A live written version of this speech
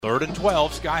3rd and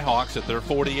 12, Skyhawks at their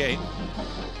 48.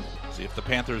 See if the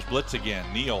Panthers blitz again.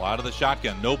 Neal out of the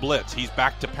shotgun, no blitz. He's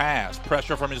back to pass.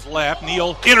 Pressure from his left.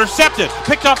 Neal intercepted.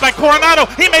 Picked off by Coronado.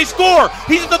 He may score.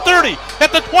 He's at the 30,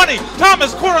 at the 20.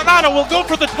 Thomas Coronado will go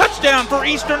for the touchdown for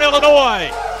Eastern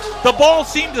Illinois. The ball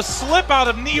seemed to slip out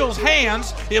of Neal's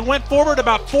hands. It went forward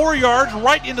about 4 yards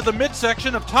right into the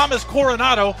midsection of Thomas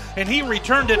Coronado, and he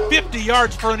returned it 50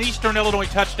 yards for an Eastern Illinois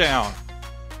touchdown.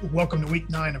 Welcome to Week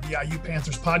 9 of the IU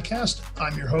Panthers podcast.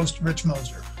 I'm your host, Rich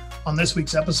Moser. On this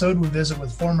week's episode, we visit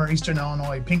with former Eastern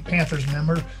Illinois Pink Panthers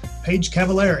member Paige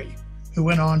Cavallari, who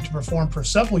went on to perform for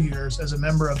several years as a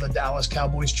member of the Dallas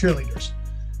Cowboys cheerleaders.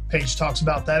 Paige talks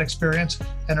about that experience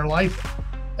and her life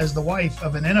as the wife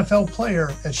of an NFL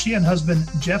player, as she and husband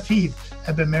Jeff Heath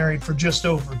have been married for just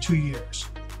over 2 years.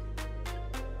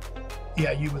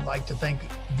 IU would like to thank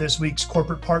this week's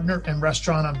corporate partner and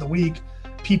restaurant of the week,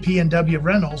 PP&W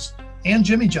Rentals, and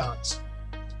Jimmy John's.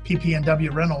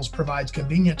 PP&W Rentals provides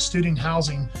convenient student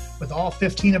housing with all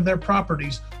 15 of their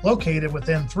properties located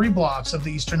within 3 blocks of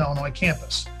the Eastern Illinois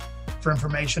campus. For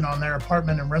information on their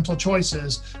apartment and rental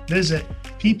choices, visit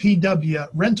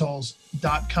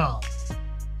ppwrentals.com.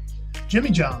 Jimmy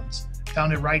John's,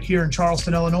 founded right here in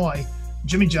Charleston, Illinois.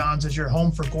 Jimmy John's is your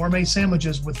home for gourmet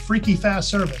sandwiches with freaky fast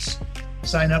service.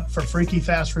 Sign up for Freaky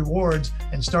Fast Rewards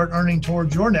and start earning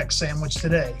towards your next sandwich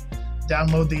today.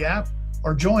 Download the app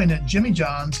or join at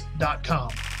jimmyjohns.com.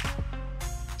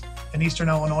 In Eastern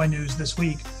Illinois news this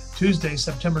week, Tuesday,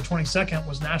 September 22nd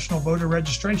was National Voter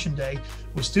Registration Day,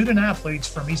 with student athletes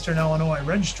from Eastern Illinois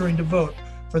registering to vote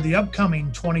for the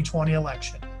upcoming 2020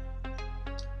 election.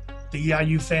 The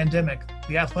EIU Fandemic,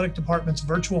 the athletic department's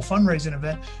virtual fundraising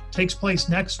event, takes place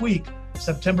next week,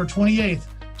 September 28th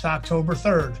to October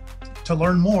 3rd. To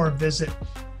learn more, visit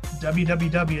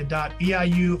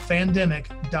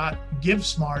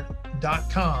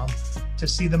www.iufandemic.givesmart.com to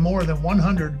see the more than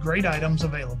 100 great items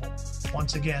available.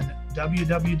 Once again,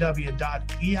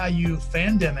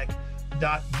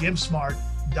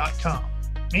 www.iufandemic.givesmart.com.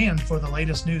 And for the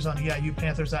latest news on EIU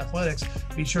Panthers athletics,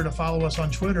 be sure to follow us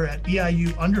on Twitter at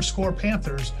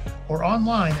EIU_Panthers or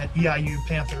online at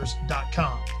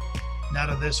EIUPanthers.com. Now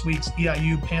to this week's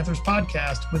EIU Panthers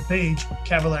podcast with Paige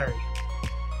Cavallari.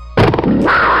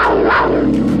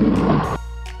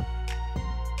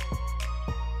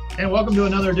 And welcome to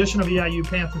another edition of EIU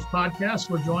Panthers podcast.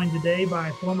 We're joined today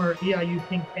by former EIU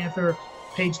Pink Panther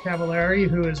Paige Cavallari,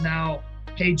 who is now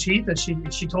Paige Heath, as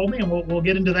she told me, and we'll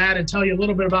get into that and tell you a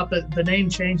little bit about the name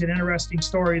change and interesting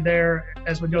story there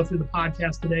as we go through the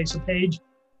podcast today. So Paige,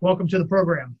 welcome to the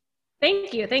program.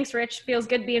 Thank you. Thanks, Rich. Feels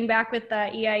good being back with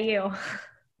EIU.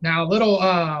 Now, a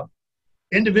little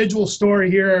individual story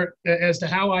here as to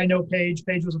how I know Paige.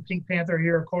 Paige was a Pink Panther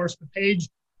here, of course, but Paige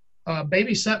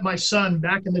babysat my son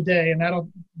back in the day, and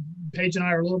Paige and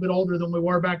I are a little bit older than we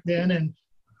were back then, and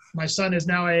my son is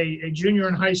now a junior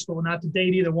in high school, not to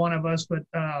date either one of us, but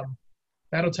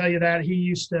that'll tell you that. He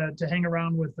used to hang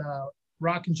around with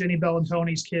Rock and Jenny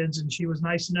Bellantoni's kids, and she was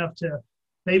nice enough to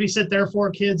babysit their 4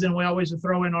 kids, and we always would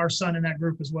throw in our son in that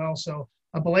group as well. So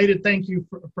a belated thank you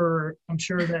for I'm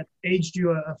sure that aged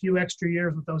you a few extra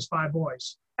years with those 5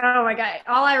 boys. Oh my God.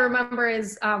 All I remember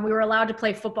is we were allowed to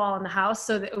play football in the house,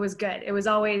 so it was good. It was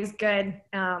always good.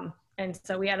 And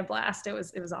so we had a blast. It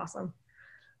was awesome.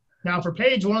 Now for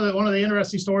Paige, one of the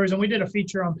interesting stories, and we did a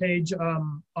feature on Paige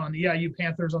on the EIU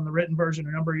Panthers on the written version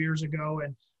a number of years ago,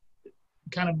 and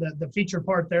kind of the feature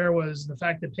part there was the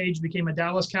fact that Paige became a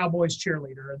Dallas Cowboys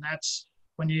cheerleader. And that's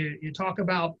when you talk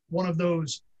about one of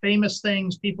those famous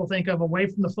things people think of away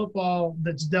from the football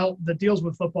that deals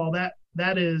with football,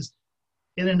 that is,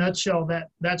 in a nutshell,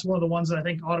 that's one of the ones that I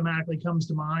think automatically comes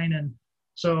to mind. And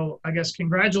so I guess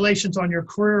congratulations on your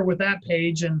career with that,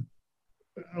 Paige. And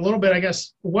a little bit, I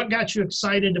guess, what got you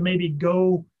excited to maybe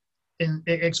go and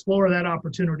explore that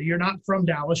opportunity? You're not from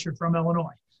Dallas, you're from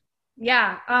Illinois.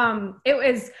 Yeah.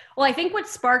 I think what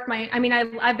sparked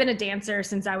I've been a dancer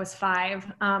since I was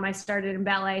 5. I started in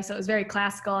ballet, so it was very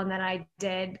classical. And then I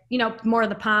did, more of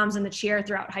the poms and the cheer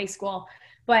throughout high school.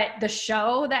 But the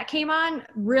show that came on,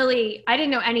 really, I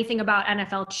didn't know anything about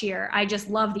NFL cheer. I just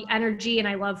love the energy and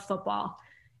I love football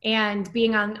and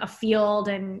being on a field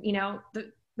and,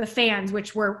 the fans,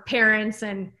 which were parents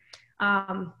and,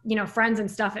 friends and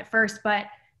stuff at first. But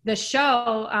the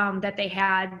show that they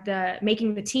had,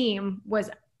 Making the Team, was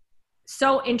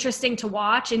so interesting to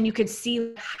watch, and you could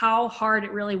see how hard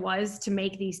it really was to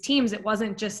make these teams. It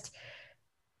wasn't just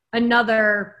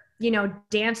another,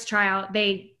 dance tryout.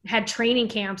 They had training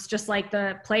camps just like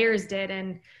the players did.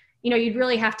 And, you'd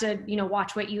really have to,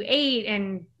 watch what you ate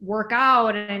and work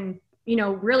out and,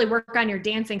 really work on your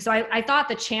dancing. So I thought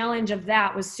the challenge of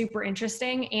that was super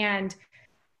interesting, and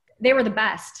they were the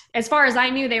best. As far as I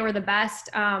knew, they were the best.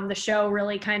 The show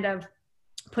really kind of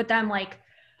put them like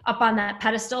up on that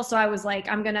pedestal. So I was like,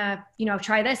 I'm gonna,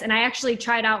 try this. And I actually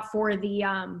tried out for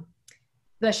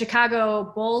the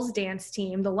Chicago Bulls dance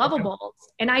team, the Lovables,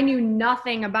 and I knew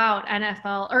nothing about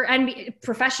NFL or NBA,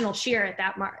 professional cheer at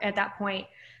that point.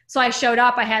 So I showed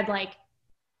up. I had like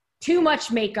too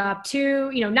much makeup,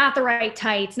 not the right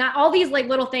tights, not all these like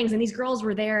little things. And these girls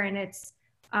were there, and it's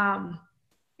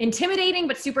intimidating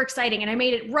but super exciting. And I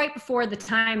made it right before the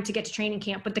time to get to training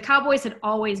camp. But the Cowboys had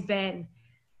always been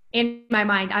in my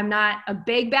mind. I'm not a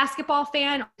big basketball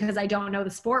fan because I don't know the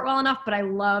sport well enough, but I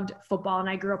loved football, and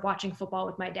I grew up watching football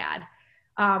with my dad.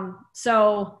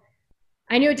 So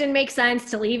I knew it didn't make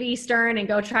sense to leave Eastern and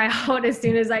go try out as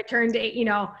soon as I turned 18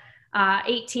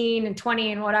 and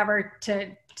 20 and whatever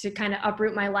to kind of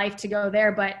uproot my life to go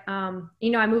there. But, I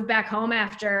moved back home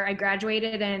after I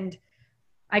graduated, and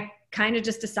I kind of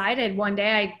just decided one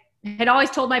day. I had always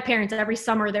told my parents every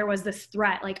summer there was this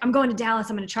threat, like, I'm going to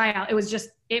Dallas, I'm going to try out.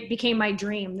 It became my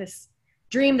dream, this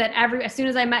dream that as soon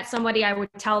as I met somebody, I would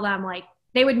tell them, like,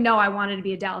 they would know I wanted to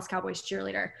be a Dallas Cowboys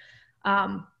cheerleader.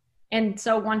 And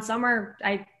so one summer,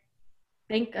 I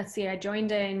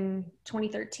joined in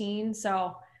 2013.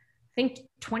 So I think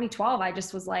 2012, I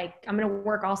just was like, I'm going to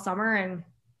work all summer, and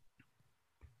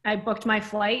I booked my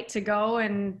flight to go,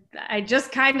 and I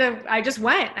just went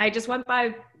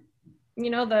by,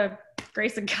 the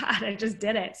grace of God. I just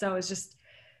did it. So it was just,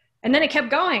 and then it kept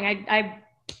going.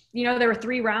 There were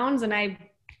 3 rounds, and I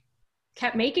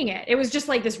kept making it. It was just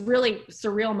like this really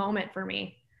surreal moment for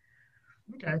me.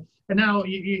 Okay. And now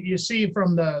you see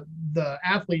from the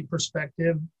athlete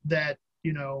perspective that,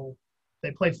 they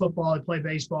play football, they play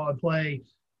baseball, they play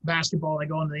basketball, they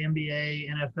go into the NBA,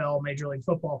 NFL, Major League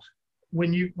Football.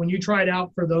 When you tried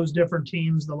out for those different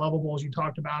teams, the Lovables you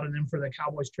talked about, and then for the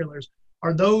Cowboys cheerleaders,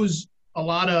 are those a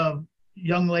lot of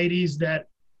young ladies that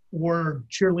were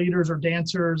cheerleaders or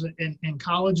dancers in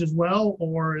college as well?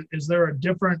 Or is there a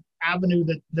different avenue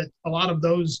that a lot of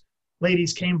those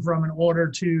ladies came from in order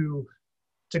to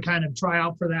kind of try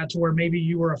out for that, to where maybe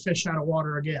you were a fish out of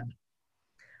water again?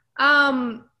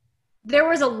 There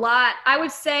was a lot. I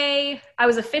would say I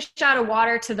was a fish out of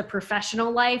water to the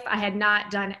professional life. I had not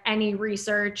done any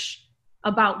research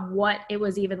about what it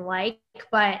was even like,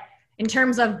 but in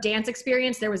terms of dance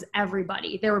experience, there was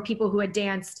everybody. There were people who had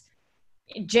danced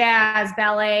jazz,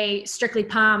 ballet, strictly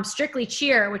pom, strictly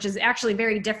cheer, which is actually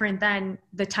very different than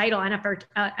the title NFL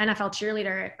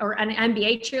cheerleader or an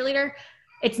NBA cheerleader.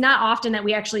 It's not often that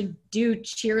we actually do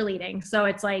cheerleading. So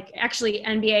it's like actually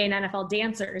NBA and NFL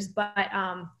dancers, but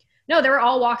no, they were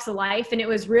all walks of life. And it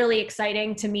was really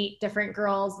exciting to meet different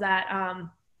girls that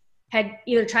had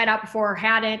either tried out before or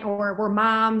hadn't, or were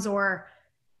moms, or,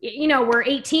 were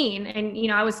 18.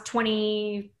 And, I was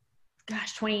 21,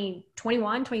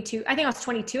 22. I think I was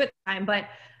 22 at the time, but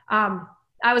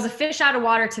I was a fish out of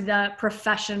water to the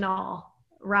professional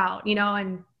route,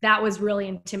 and that was really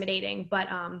intimidating. But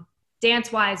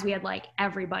dance-wise, we had like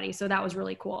everybody. So that was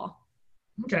really cool.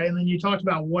 Okay. And then you talked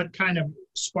about what kind of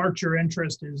sparked your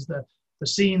interest is the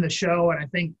seeing the show. And I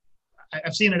think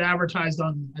I've seen it advertised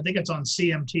on, I think it's on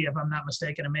CMT, if I'm not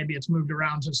mistaken, and maybe it's moved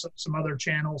around to some other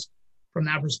channels from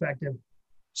that perspective.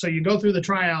 So you go through the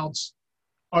tryouts.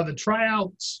 Are the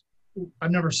tryouts,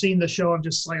 I've never seen the show. I've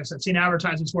just, like I said, seen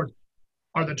advertisements for it.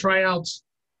 Are the tryouts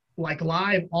like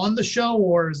live on the show,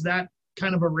 or is that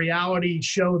kind of a reality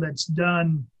show that's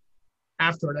done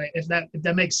after it? If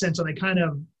that makes sense, are they kind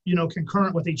of,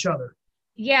 concurrent with each other?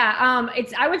 Yeah.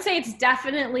 I would say it's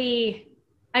definitely,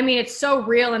 it's so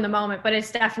real in the moment, but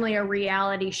it's definitely a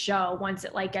reality show once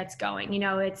it like gets going.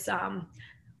 It's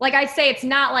like I'd say it's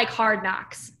not like Hard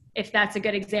Knocks, if that's a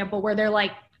good example, where they're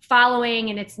like following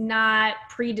and it's not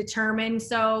predetermined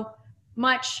so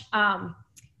much.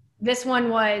 This one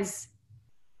was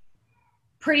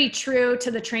pretty true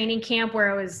to the training camp,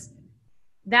 where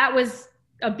that was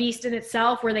a beast in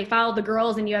itself, where they followed the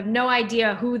girls and you have no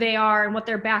idea who they are and what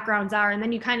their backgrounds are. And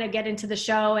then you kind of get into the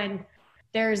show and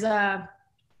there's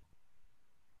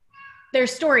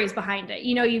stories behind it.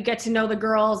 You get to know the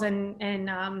girls and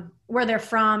where they're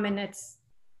from, and it's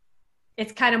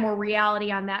kind of more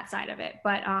reality on that side of it.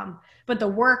 But the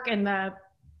work and the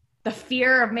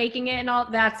fear of making it and all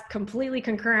that's completely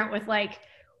concurrent with, like,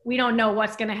 we don't know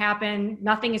what's going to happen.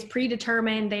 Nothing is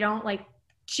predetermined. They don't like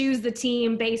choose the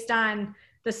team based on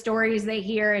the stories they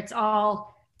hear. It's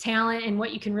all talent and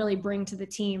what you can really bring to the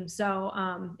team. So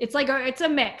it's like it's a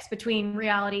mix between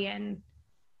reality and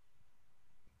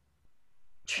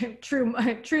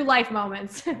true life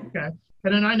moments. Okay.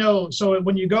 And then I know, so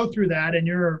when you go through that and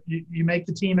you make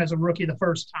the team as a rookie the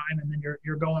first time, and then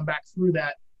you're going back through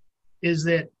that, is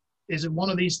it one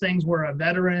of these things where a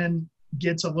veteran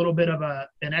gets a little bit of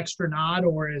an extra nod,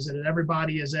 or is it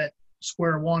everybody is at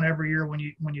square one every year when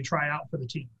you try out for the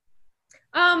team?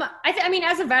 I mean,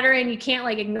 as a veteran, you can't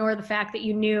like ignore the fact that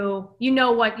you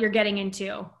know what you're getting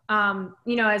into.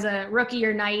 As a rookie,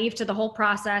 you're naive to the whole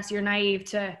process. You're naive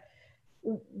to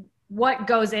what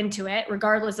goes into it,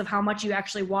 regardless of how much you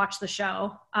actually watch the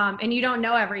show. And you don't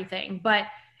know everything. But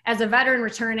as a veteran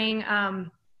returning,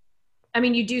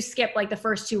 you do skip like the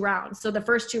first 2 rounds. So the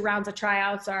first 2 rounds of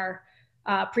tryouts are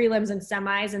prelims and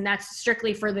semis, and that's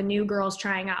strictly for the new girls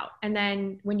trying out. And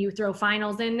then when you throw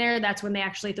finals in there, that's when they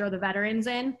actually throw the veterans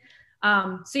in.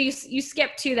 So you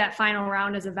skip to that final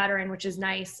round as a veteran, which is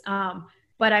nice.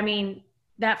 But I mean,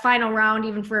 that final round,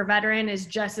 even for a veteran, is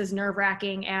just as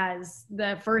nerve-wracking as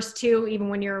the first 2, even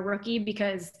when you're a rookie,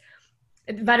 because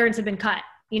veterans have been cut,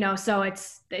 so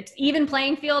it's even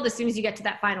playing field as soon as you get to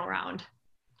that final round.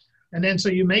 And then so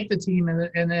you make the team,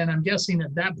 and then I'm guessing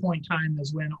at that point in time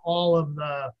is when all of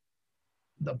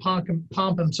the pomp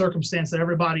and circumstance that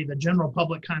everybody, the general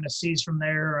public, kind of sees from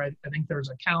there. I think there's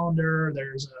a calendar,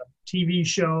 there's a TV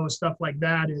show, stuff like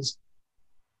that. Is,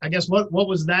 I guess, what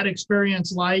was that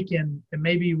experience like, and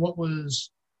maybe what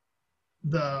was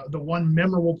the one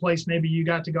memorable place maybe you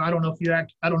got to go? I don't know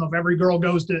if every girl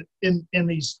goes to in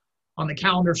these on the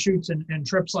calendar shoots and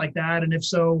trips like that, and if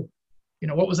so,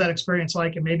 what was that experience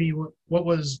like, and maybe what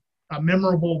was a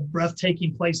memorable,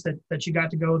 breathtaking place that you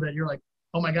got to go that you're like,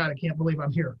 oh my God, I can't believe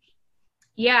I'm here?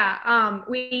 Yeah.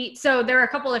 So there are a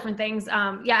couple different things.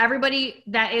 Everybody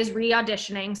that is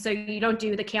re-auditioning. So you don't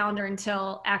do the calendar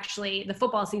until actually the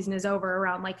football season is over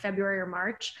around like February or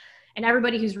March. And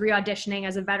everybody who's re-auditioning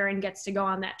as a veteran gets to go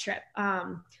on that trip.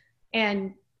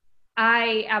 And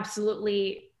I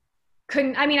absolutely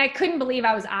I couldn't believe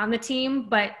I was on the team,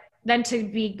 but then to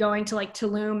be going to like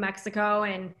Tulum, Mexico,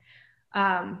 and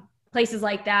places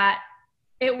like that,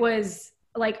 it was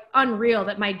like unreal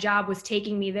that my job was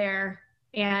taking me there.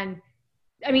 And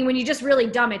I mean, when you just really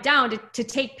dumb it down to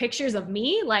take pictures of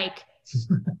me, like,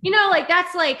 like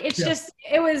that's like, it's just,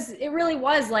 it really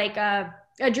was like a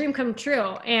dream come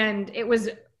true. And it was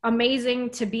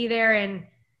amazing to be there and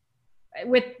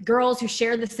with girls who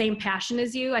share the same passion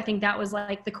as you. I think that was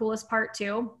like the coolest part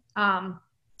too.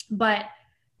 But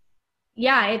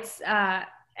yeah, it's,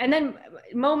 and then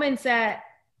moments that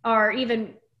are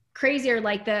even crazier,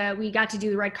 like we got to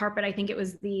do the red carpet. I think it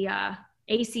was the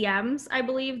ACMs, I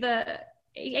believe the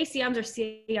ACMs or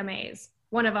CMAs,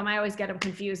 one of them. I always get them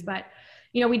confused, but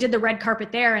we did the red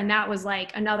carpet there, and that was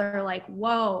like another like,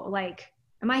 whoa, like,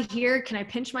 am I here? Can I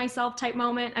pinch myself type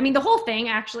moment? I mean, the whole thing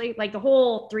actually, like the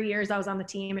whole 3 years I was on the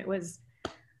team, it was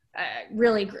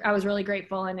I was really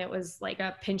grateful, and it was like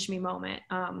a pinch me moment.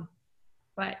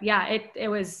 But yeah, it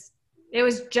was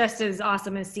just as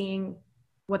awesome as seeing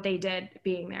what they did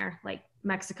being there, like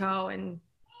Mexico and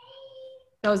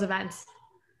those events.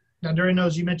 Now, during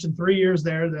those, you mentioned 3 years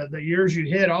there. The years you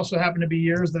hit also happened to be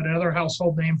years that another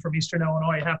household name from Eastern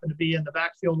Illinois happened to be in the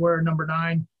backfield wearing number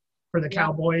 9 for the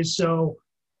Cowboys. So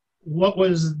what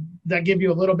was that give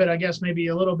you a little bit, I guess, maybe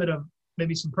a little bit of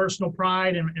maybe some personal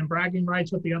pride and bragging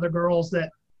rights with the other girls that,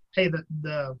 hey,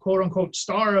 the quote unquote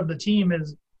star of the team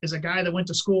is a guy that went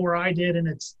to school where I did, and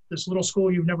it's this little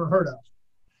school you've never heard of?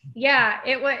 Yeah,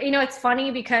 it was, it's funny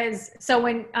because so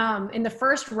when in the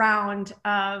first round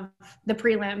of the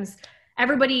prelims,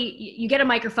 everybody, you get a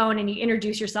microphone and you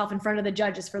introduce yourself in front of the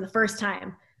judges for the first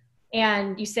time.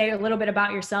 And you say a little bit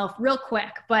about yourself real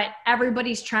quick, but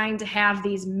everybody's trying to have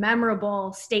these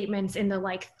memorable statements in the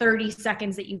like 30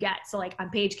 seconds that you get. So like, I'm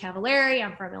Paige Cavallari,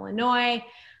 I'm from Illinois.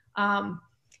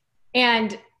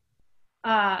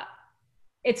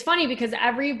 It's funny because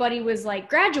everybody was like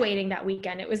graduating that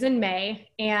weekend. It was in May.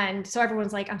 And so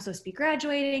everyone's like, I'm supposed to be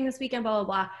graduating this weekend, blah, blah,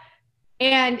 blah.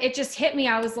 And it just hit me.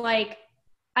 I was like,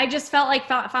 I just felt like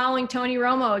following Tony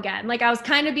Romo again. Like I was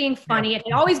kind of being funny. It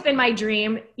had always been my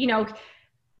dream. I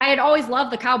had always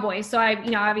loved the Cowboys. So I,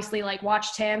 obviously like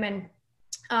watched him, and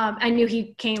I knew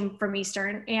he came from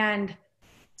Eastern. And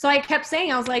so I kept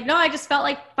saying, I was like, no, I just felt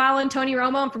like following Tony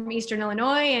Romo. I'm from Eastern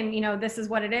Illinois, and this is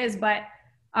what it is. But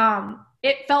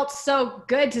it felt so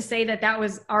good to say that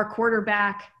was our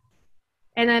quarterback.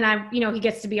 And then he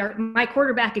gets to be my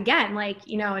quarterback again. Like,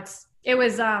 it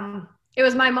was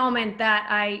my moment that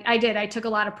I took a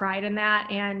lot of pride in that.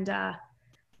 And,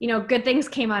 good things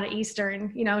came out of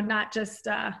Eastern, not just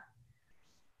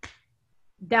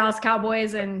Dallas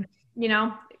Cowboys, and,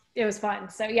 it was fun.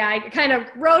 So yeah, I kind of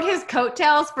rode his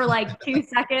coattails for like 2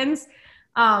 seconds,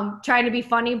 trying to be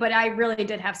funny, but I really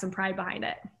did have some pride behind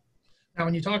it. Now,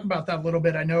 when you talk about that a little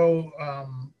bit, I know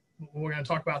we're going to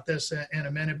talk about this in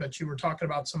a minute, but you were talking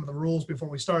about some of the rules before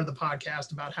we started the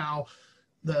podcast about how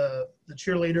the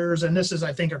cheerleaders, and this is,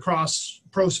 I think, across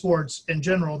pro sports in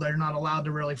general, they're not allowed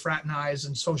to really fraternize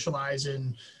and socialize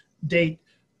and date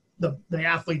the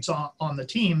athletes on the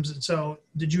teams. And so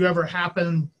did you ever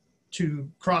happen to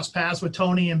cross paths with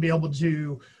Tony and be able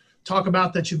to talk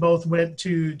about that you both went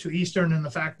to Eastern and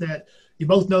the fact that you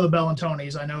both know the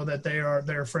Bellantonis? I know that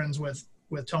they're friends with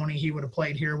Tony. He would have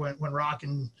played here when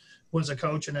Rockin was a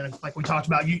coach. And then, like we talked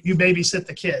about, you babysit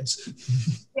the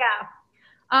kids. Yeah.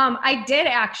 I did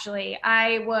actually.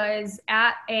 I was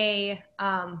at a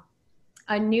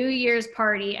New Year's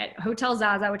party at Hotel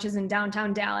Zaza, which is in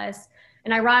downtown Dallas.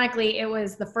 And ironically, it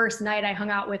was the first night I hung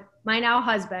out with my now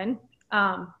husband.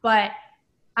 But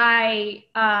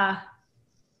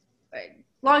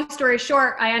long story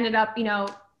short, I ended up,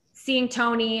 seeing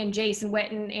Tony and Jason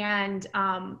Witten, and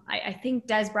I think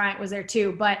Des Bryant was there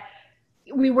too, but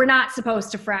we were not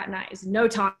supposed to fraternize, no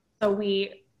talk. So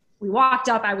we walked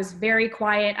up, I was very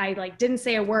quiet. I didn't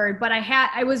say a word, but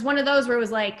I was one of those where it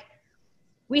was like,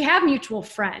 we have mutual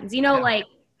friends,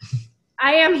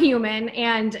 I am human,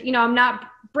 and, I'm not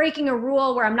breaking a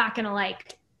rule where I'm not going to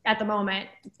at the moment,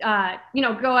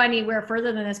 go anywhere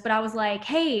further than this. But I was like,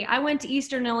 hey, I went to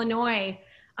Eastern Illinois.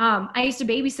 I used to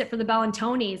babysit for the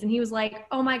Bellantonis. And he was like,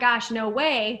 oh my gosh, no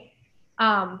way.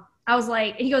 I was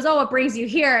like, he goes, oh, what brings you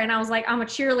here? And I was like, I'm a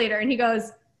cheerleader. And he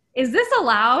goes, is this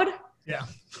allowed? Yeah.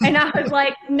 And I was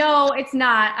like, no, it's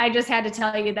not. I just had to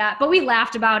tell you that. But we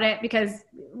laughed about it because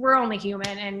we're only human.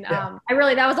 And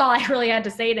that was all I really had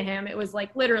to say to him. It was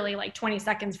literally 20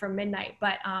 seconds from midnight.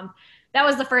 But that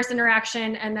was the first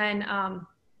interaction. And then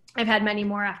I've had many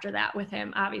more after that with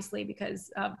him, obviously, because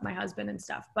of my husband and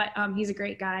stuff. But he's a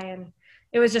great guy. And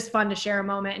it was just fun to share a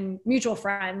moment, and mutual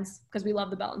friends, because we love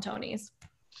the Bellantonis.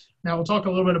 Now we'll talk a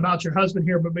little bit about your husband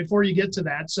here, but before you get to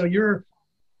that, so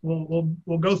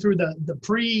we'll go through the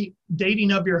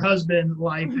pre-dating of your husband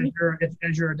life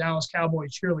as you're a Dallas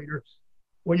Cowboys cheerleader.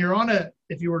 When you're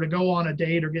if you were to go on a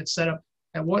date or get set up,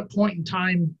 at what point in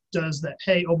time does that,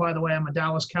 hey, oh, by the way, I'm a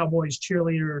Dallas Cowboys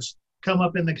cheerleaders, come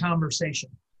up in the conversation?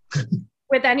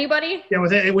 With anybody? Yeah,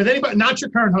 with anybody, not your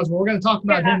current husband. We're going to talk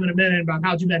about him in a minute, about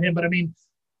how you met him. But I mean,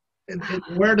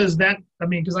 where does that,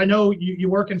 because I know you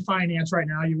work in finance right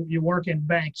now, you work in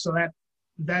banks. So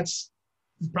that's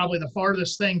probably the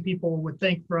farthest thing people would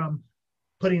think from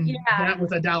putting that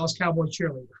with a Dallas Cowboys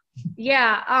cheerleader.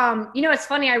 Yeah. It's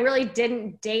funny. I really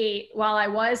didn't date while I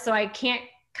was, so I can't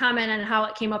comment on how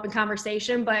it came up in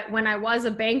conversation. But when I was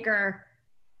a banker,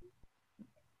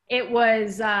 it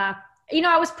was, I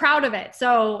was proud of it.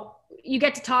 So you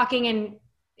get to talking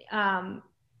and,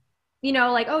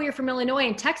 oh, you're from Illinois,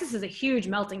 and Texas is a huge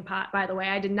melting pot, by the way.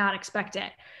 I did not expect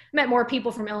it. Met more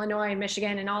people from Illinois and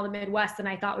Michigan and all the Midwest than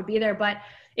I thought would be there. But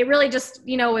it really just,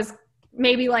 was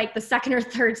maybe the second or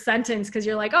third sentence, because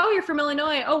you're like, oh, you're from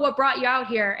Illinois. Oh, what brought you out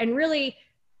here? And really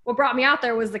what brought me out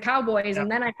there was the Cowboys. And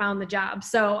then I found the job.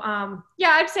 So,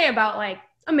 I'd say about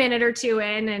a minute or two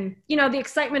in, and, the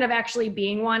excitement of actually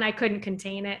being one, I couldn't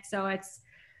contain it. So it's,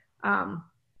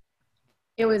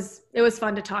 it was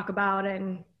fun to talk about.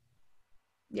 And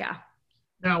yeah.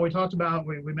 Now we talked about,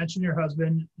 we mentioned your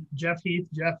husband, Jeff Heath.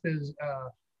 Jeff is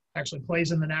actually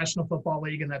plays in the National Football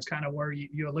League. And that's kind of where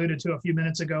you alluded to a few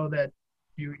minutes ago that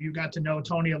you got to know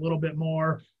Tony a little bit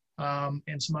more,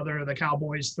 and some other of the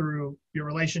Cowboys through your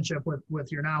relationship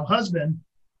with your now husband.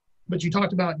 But you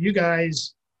talked about you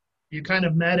guys, you kind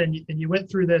of met and you went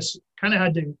through this, kind of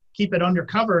had to keep it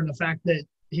undercover, in the fact that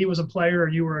he was a player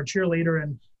and you were a cheerleader.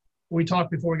 And we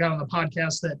talked before we got on the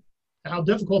podcast that how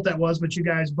difficult that was, but you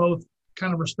guys both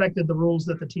kind of respected the rules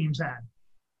that the teams had.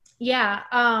 Yeah.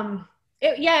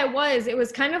 It was. It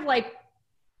was kind of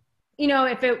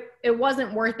if it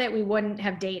wasn't worth it, we wouldn't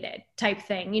have dated type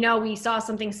thing. We saw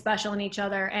something special in each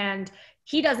other, and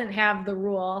he doesn't have the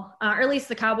rule, or at least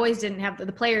the Cowboys didn't have,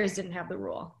 the players didn't have the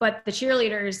rule, but the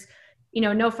cheerleaders,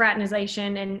 no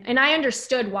fraternization. And I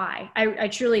understood why. I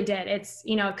truly did. It's,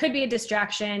 it could be a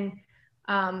distraction.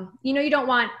 You don't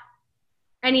want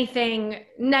anything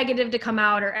negative to come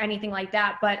out or anything like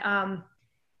that. But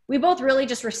we both really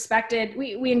just respected,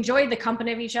 we enjoyed the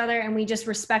company of each other, and we just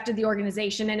respected the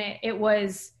organization. And it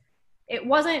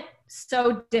wasn't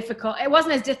so difficult. It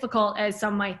wasn't as difficult as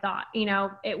some might thought.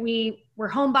 We were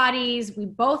homebodies. We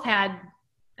both had,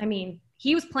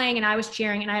 he was playing and I was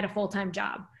cheering, and I had a full-time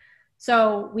job.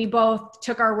 So we both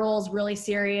took our roles really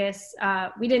serious.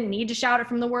 We didn't need to shout it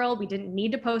from the world. We didn't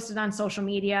need to post it on social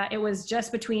media. It was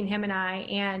just between him and I.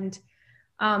 And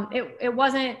it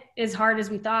wasn't as hard as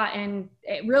we thought. And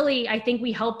it really, I think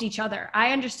we helped each other.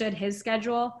 I understood his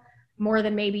schedule more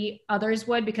than maybe others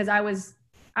would, because I was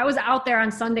out there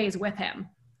on Sundays with him,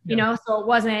 you know, so it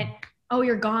wasn't, oh,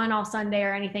 you're gone all Sunday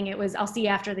or anything. It was, I'll see you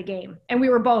after the game. And we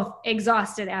were both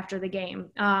exhausted after the game.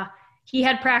 He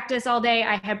had practice all day.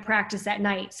 I had practice at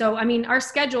night. So, I mean, our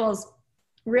schedules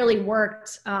really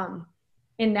worked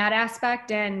in that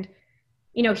aspect. And,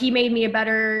 you know, he made me a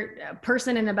better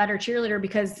person and a better cheerleader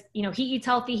because, you know, he eats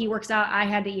healthy, he works out, I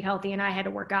had to eat healthy, and I had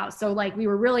to work out. So like we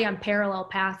were really on parallel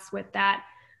paths with that.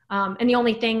 And the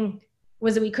only thing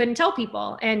was that we couldn't tell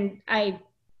people. And I'm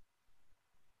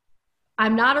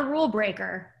not a rule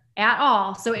breaker at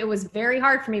all. So it was very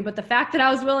hard for me, but the fact that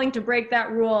I was willing to break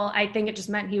that rule, I think it just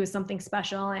meant he was something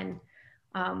special. And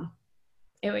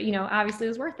it, you know, obviously it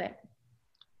was worth it.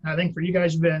 I think for you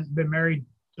guys, you've been married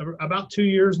about 2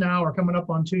 years now, or coming up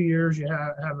on 2 years. You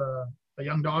have a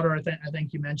young daughter, I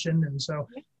think you mentioned. And so,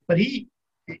 but you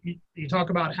talk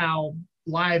about how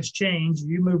lives change.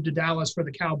 You moved to Dallas for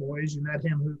the Cowboys. You met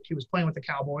him, he was playing with the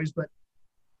Cowboys, but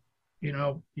you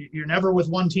know, you're never with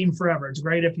one team forever. It's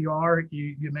great if you are.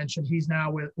 You mentioned he's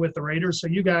now with the Raiders. So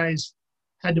you guys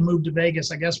had to move to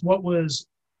Vegas. I guess, what was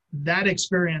that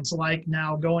experience like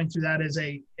now, going through that as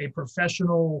a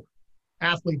professional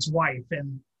athlete's wife?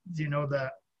 And, you know,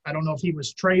 I don't know if he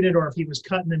was traded or if he was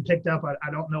cut and then picked up.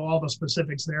 I don't know all the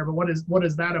specifics there, but what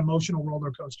is that emotional roller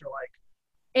coaster like?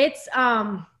 It's,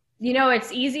 you know,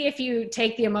 it's easy if you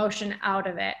take the emotion out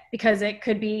of it, because it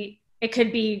could be,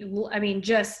 I mean,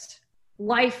 just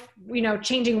life, you know,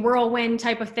 changing whirlwind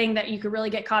type of thing that you could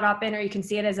really get caught up in, or you can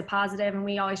see it as a positive. And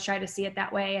we always try to see it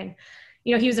that way. And,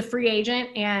 you know, he was a free agent,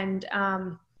 and, I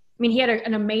mean, he had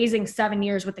an amazing 7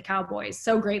 years with the Cowboys.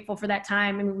 So grateful for that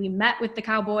time. I mean, we met with the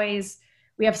Cowboys.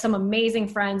 We have some amazing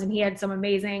friends, and he had some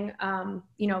amazing,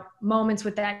 you know, moments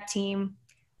with that team.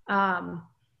 And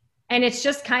it's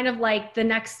just kind of like the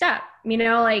next step, you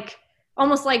know, like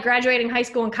almost like graduating high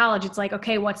school and college. It's like,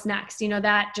 okay, what's next? You know,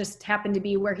 that just happened to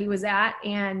be where he was at.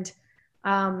 And,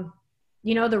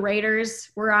 you know, the Raiders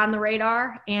were on the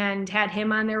radar and had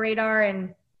him on their radar.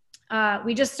 And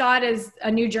we just saw it as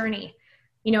a new journey,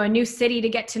 you know, a new city to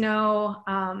get to know,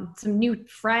 some new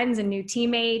friends and new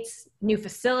teammates, new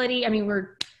facility. I mean,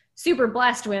 we're super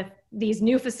blessed with these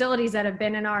new facilities that have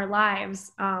been in our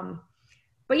lives.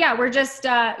 But yeah, we're just,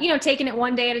 you know, taking it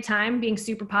one day at a time, being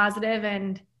super positive,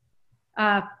 and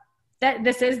that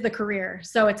this is the career.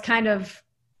 So it's kind of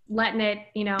letting it,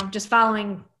 you know, just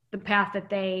following the path that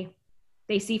they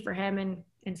see for him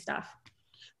and stuff.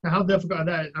 Now, how difficult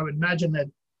that, I would imagine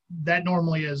that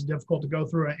normally is difficult to go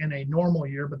through in a normal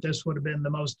year, but this would have been the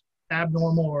most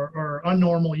abnormal or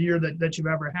unnormal year that you've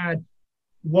ever had.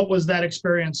 What was that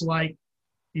experience like,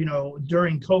 you know,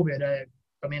 during COVID?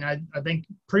 I mean, I think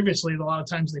previously a lot of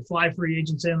times they fly free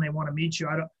agents in, they want to meet you.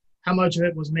 How much of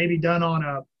it was maybe done on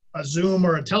a Zoom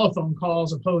or a telephone call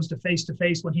as opposed to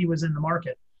face-to-face when he was in the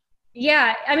market?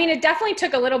 Yeah. I mean, it definitely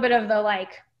took a little bit of the,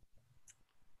 like,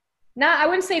 I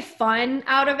wouldn't say fun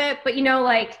out of it, but, you know,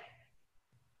 like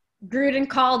Gruden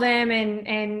called him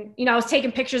and, you know, I was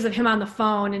taking pictures of him on the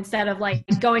phone instead of like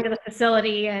going to the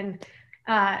facility and,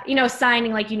 you know,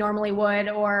 signing like you normally would,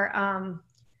 or,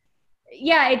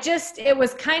 yeah, it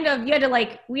was kind of,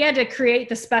 we had to create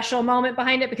the special moment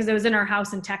behind it because it was in our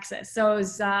house in Texas. So it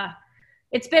was,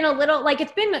 it's been a little, like,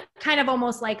 it's been kind of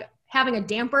almost like having a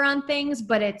damper on things,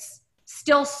 but it's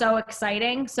still so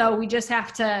exciting. So we just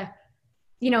have to,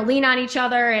 you know, lean on each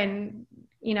other and,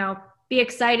 you know, be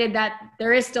excited that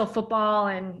there is still football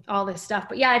and all this stuff.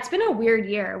 But yeah, it's been a weird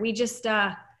year. We just,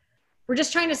 we're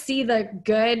just trying to see the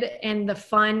good and the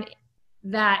fun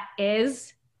that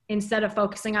is, instead of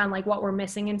focusing on like what we're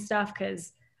missing and stuff.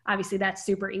 Cause obviously that's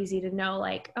super easy to know,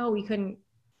 like, oh, we couldn't,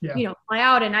 you know, fly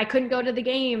out and I couldn't go to the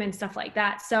game and stuff like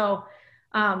that. So,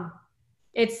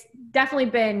 it's definitely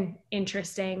been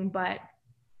interesting, but.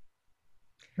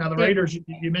 Now the Raiders,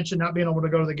 you mentioned not being able to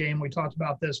go to the game. We talked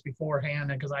about this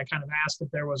beforehand, and because I kind of asked if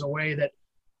there was a way that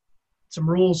some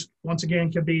rules, once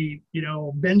again, could be, you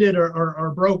know, bended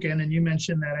or broken. And you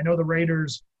mentioned that. I know the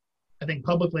Raiders, I think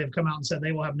publicly have come out and said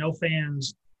they will have no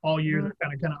fans all year.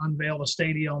 They're kind of unveil the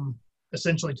stadium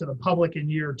essentially to the public in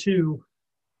year 2.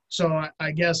 So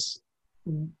I guess,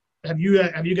 have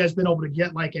you guys been able to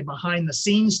get like a behind the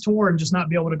scenes tour and just not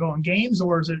be able to go on games,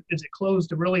 or is it closed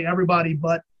to really everybody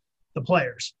but the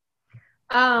players?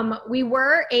 We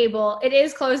were able, it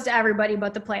is closed to everybody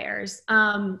but the players.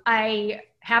 I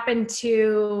happen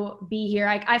to be here.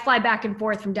 I fly back and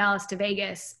forth from Dallas to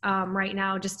Vegas right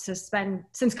now just to spend,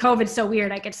 since COVID's so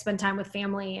weird, I get to spend time with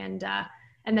family and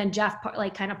then Jeff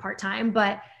like kind of part-time.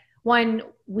 But one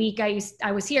week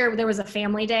I was here, there was a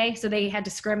family day, so they had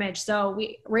to scrimmage. So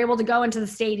we were able to go into the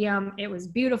stadium. It was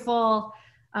beautiful.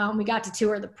 We got to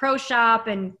tour the pro shop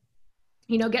and,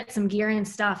 you know, get some gear and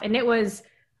stuff. And it was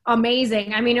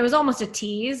amazing. I mean, it was almost a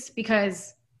tease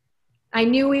because I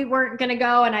knew we weren't going to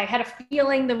go and I had a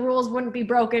feeling the rules wouldn't be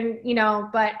broken, you know,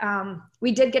 but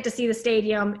we did get to see the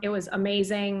stadium. It was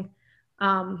amazing.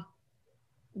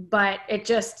 But it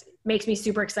just makes me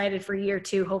super excited for year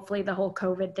 2. Hopefully the whole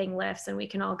COVID thing lifts and we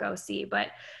can all go see, but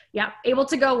yeah, able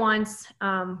to go once.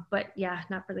 But yeah,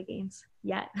 not for the games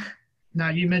yet. Now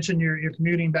you mentioned you're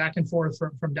commuting back and forth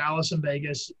from Dallas and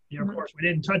Vegas. You know, of course, we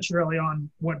didn't touch really on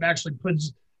what actually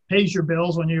pays your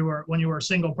bills when you were a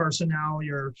single person. Now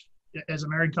you're, as a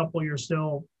married couple, you're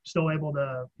still able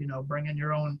to, you know, bring in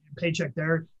your own paycheck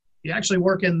there. You actually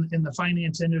work in the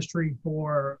finance industry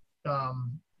for,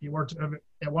 you worked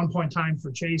at one point in time for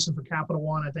Chase and for Capital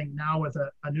One. I think now with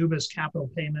Anubis Capital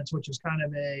Payments, which is kind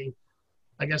of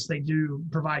I guess they do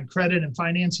provide credit and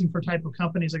financing for type of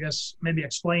companies. I guess maybe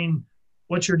explain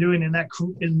what you're doing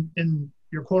in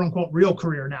your quote unquote real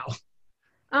career now.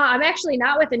 I'm actually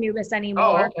not with Anubis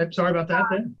anymore. Oh, okay. Sorry about that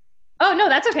then. Oh, no,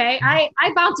 that's okay. I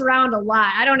bounce around a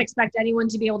lot. I don't expect anyone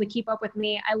to be able to keep up with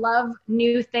me. I love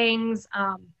new things.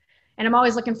 And I'm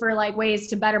always looking for like ways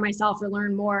to better myself or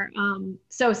learn more.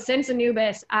 So since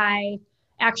Anubis, I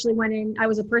actually went in, I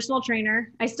was a personal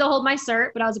trainer. I still hold my cert,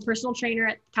 but I was a personal trainer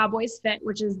at Cowboys Fit,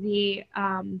 which is the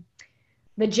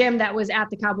gym that was at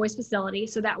the Cowboys facility.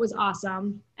 So that was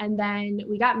awesome. And then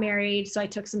we got married. So I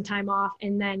took some time off.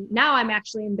 And then now I'm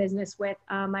actually in business with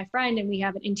my friend, and we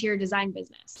have an interior design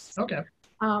business. Okay.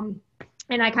 And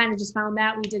I kind of just found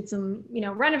that we did some, you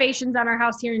know, renovations on our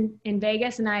house here in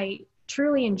Vegas, and I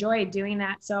truly enjoyed doing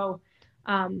that. So,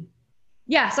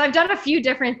 yeah, so I've done a few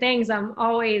different things. I'm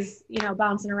always, you know,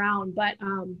 bouncing around, but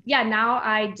yeah, now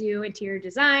I do interior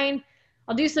design.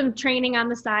 I'll do some training on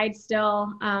the side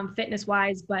still, fitness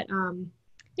wise, but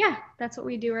yeah, that's what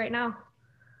we do right now.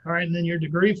 All right. And then your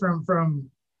degree from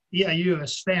EIU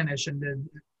is Spanish. And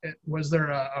was there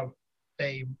a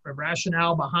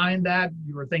rationale behind that?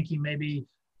 You were thinking maybe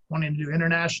wanting to do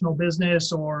international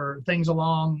business or things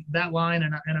along that line.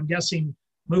 And I'm guessing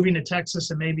moving to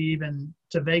Texas and maybe even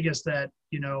to Vegas, that,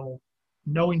 you know,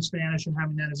 knowing Spanish and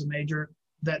having that as a major,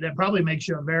 that probably makes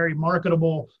you a very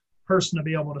marketable person to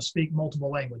be able to speak multiple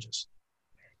languages.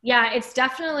 Yeah, it's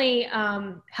definitely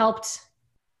helped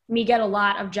me get a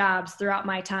lot of jobs throughout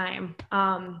my time.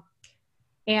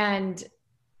 And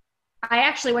I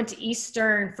actually went to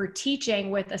Eastern for teaching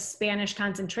with a Spanish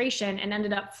concentration and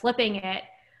ended up flipping it.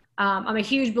 I'm a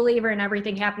huge believer in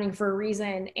everything happening for a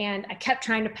reason. And I kept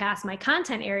trying to pass my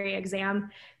content area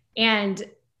exam. And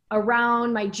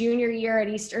around my junior year at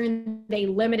Eastern, they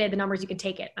limited the numbers you could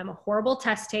take it. I'm a horrible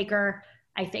test taker.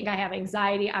 I think I have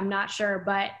anxiety. I'm not sure,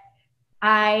 but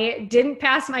I didn't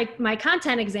pass my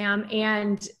content exam.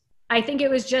 And I think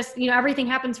it was just, you know, everything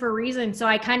happens for a reason. So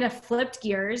I kind of flipped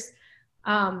gears,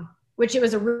 which it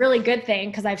was a really good thing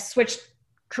because I've switched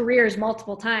careers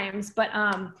multiple times. But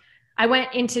I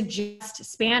went into just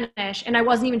Spanish, and I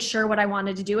wasn't even sure what I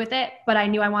wanted to do with it, but I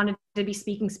knew I wanted to be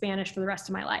speaking Spanish for the rest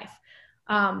of my life.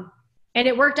 And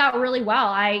it worked out really well.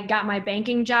 I got my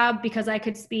banking job because I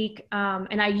could speak,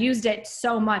 and I used it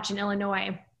so much in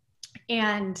Illinois.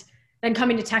 And then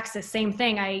coming to Texas, same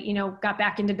thing. I, you know, got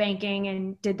back into banking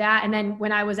and did that. And then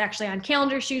when I was actually on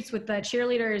calendar shoots with the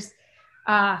cheerleaders,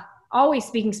 always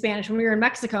speaking Spanish when we were in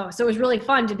Mexico. So it was really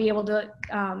fun to be able to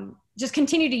just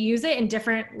continue to use it in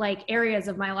different like areas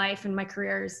of my life and my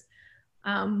careers.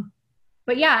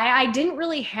 But yeah, I didn't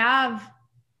really have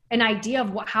an idea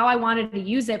of how I wanted to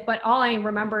use it, but all I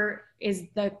remember is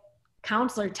the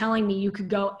counselor telling me you could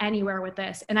go anywhere with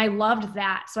this. And I loved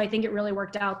that. So I think it really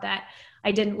worked out that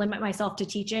I didn't limit myself to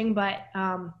teaching, but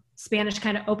Spanish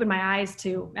kind of opened my eyes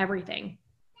to everything.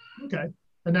 Okay.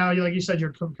 And now, like you said,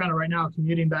 you're kind of right now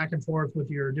commuting back and forth with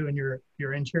doing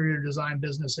your interior design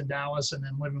business in Dallas, and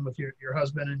then living with your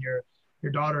husband and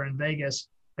your daughter in Vegas.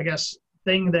 I guess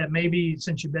thing that maybe,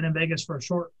 since you've been in Vegas for a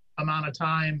short amount of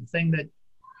time, thing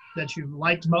that you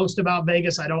liked most about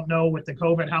Vegas. I don't know with the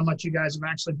COVID how much you guys have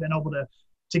actually been able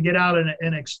to get out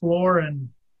and explore, and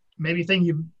maybe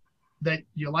thing that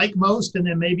you like most, and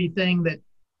then maybe thing that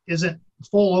isn't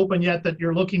full open yet that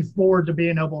you're looking forward to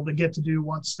being able to get to do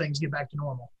once things get back to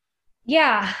normal.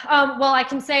 Yeah. Well, I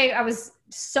can say I was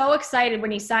so excited when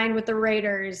he signed with the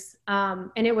Raiders.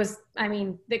 And it was, I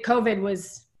mean, the COVID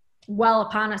was well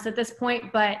upon us at this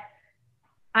point, but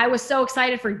I was so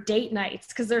excited for date nights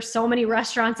because there's so many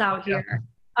restaurants out here.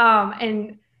 Yeah.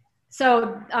 And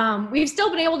So we've still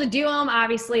been able to do them.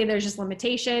 Obviously, there's just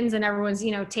limitations, and everyone's,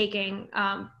 taking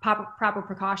proper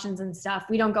precautions and stuff.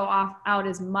 We don't go out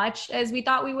as much as we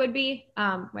thought we would be.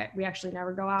 We actually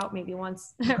never go out, maybe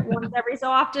once every so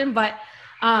often. But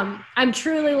I'm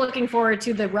truly looking forward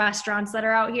to the restaurants that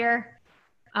are out here.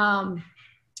 And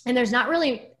there's not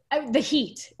really the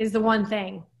heat is the one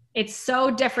thing. It's so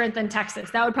different than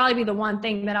Texas. That would probably be the one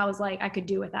thing that I was like I could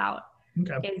do without.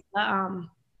 Okay. Is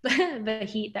the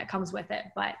heat that comes with it,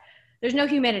 but there's no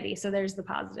humidity, so there's the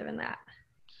positive in that.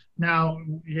 Now,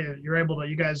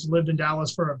 you guys lived in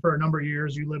Dallas for a number of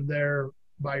years. You lived there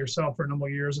by yourself for a number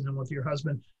of years, and then with your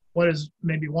husband. What is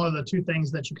maybe one of the two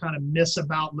things that you kind of miss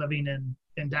about living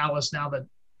in Dallas now that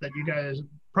you guys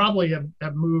probably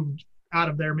have moved out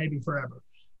of there maybe forever?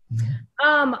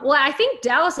 Well, I think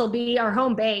Dallas will be our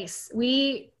home base.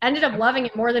 We ended up loving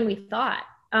it more than we thought.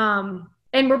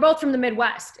 And we're both from the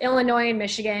Midwest, Illinois and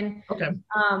Michigan. Okay.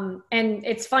 And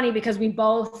it's funny because we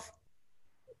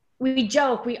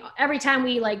joke, every time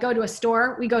we go to a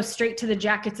store, we go straight to the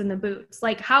jackets and the boots.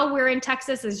 Like how we're in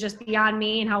Texas is just beyond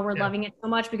me and how we're loving it so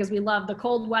much because we love the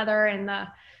cold weather and the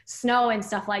snow and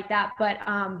stuff like that. But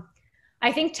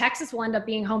I think Texas will end up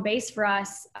being home base for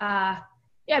us.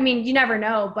 You never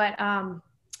know, but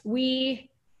we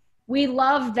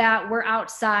love that we're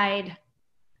outside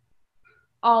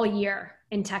all year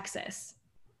in Texas.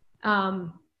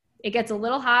 It gets a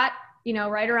little hot,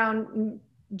 right around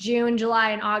June, July,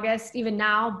 and August, even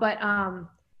now. But,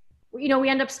 we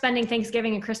end up spending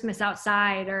Thanksgiving and Christmas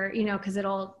outside or, because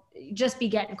it'll just be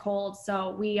getting cold.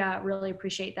 So we really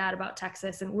appreciate that about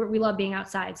Texas. And we love being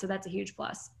outside. So that's a huge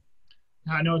plus.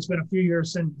 I know it's been a few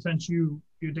years since you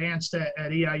danced at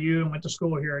EIU and went to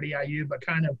school here at EIU, but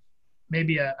kind of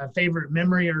maybe a favorite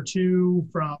memory or two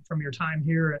from your time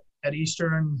here at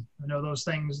Eastern. I know those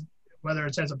things, whether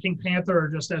it's as a Pink Panther or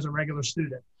just as a regular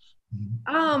student.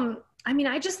 I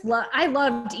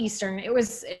loved Eastern.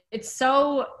 It's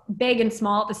so big and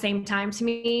small at the same time to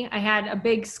me. I had a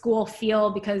big school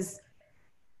feel because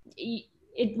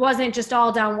it wasn't just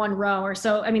all down one row or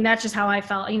so. That's just how I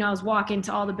felt. I was walking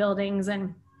to all the buildings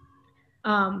and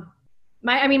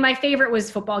my favorite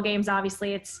was football games.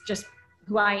 Obviously, it's just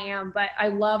who I am, but I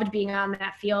loved being on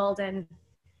that field and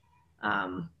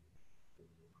I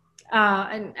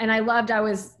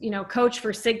was, coach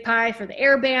for SIGPI for the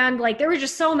air band. Like there were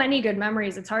just so many good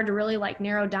memories. It's hard to really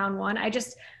narrow down one. I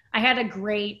had a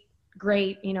great,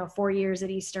 4 years at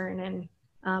Eastern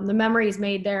and the memories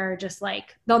made there are just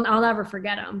I'll never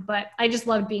forget them, but I just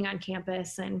loved being on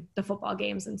campus and the football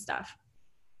games and stuff.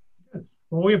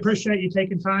 Well, we appreciate you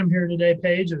taking time here today,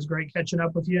 Paige. It was great catching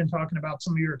up with you and talking about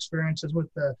some of your experiences with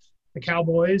the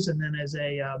Cowboys and then as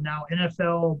a now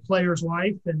NFL player's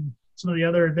wife and some of the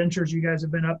other adventures you guys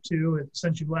have been up to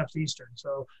since you've left Eastern.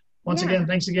 So once again,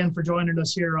 thanks again for joining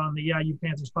us here on the EIU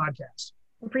Panthers podcast.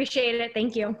 Appreciate it.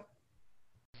 Thank you.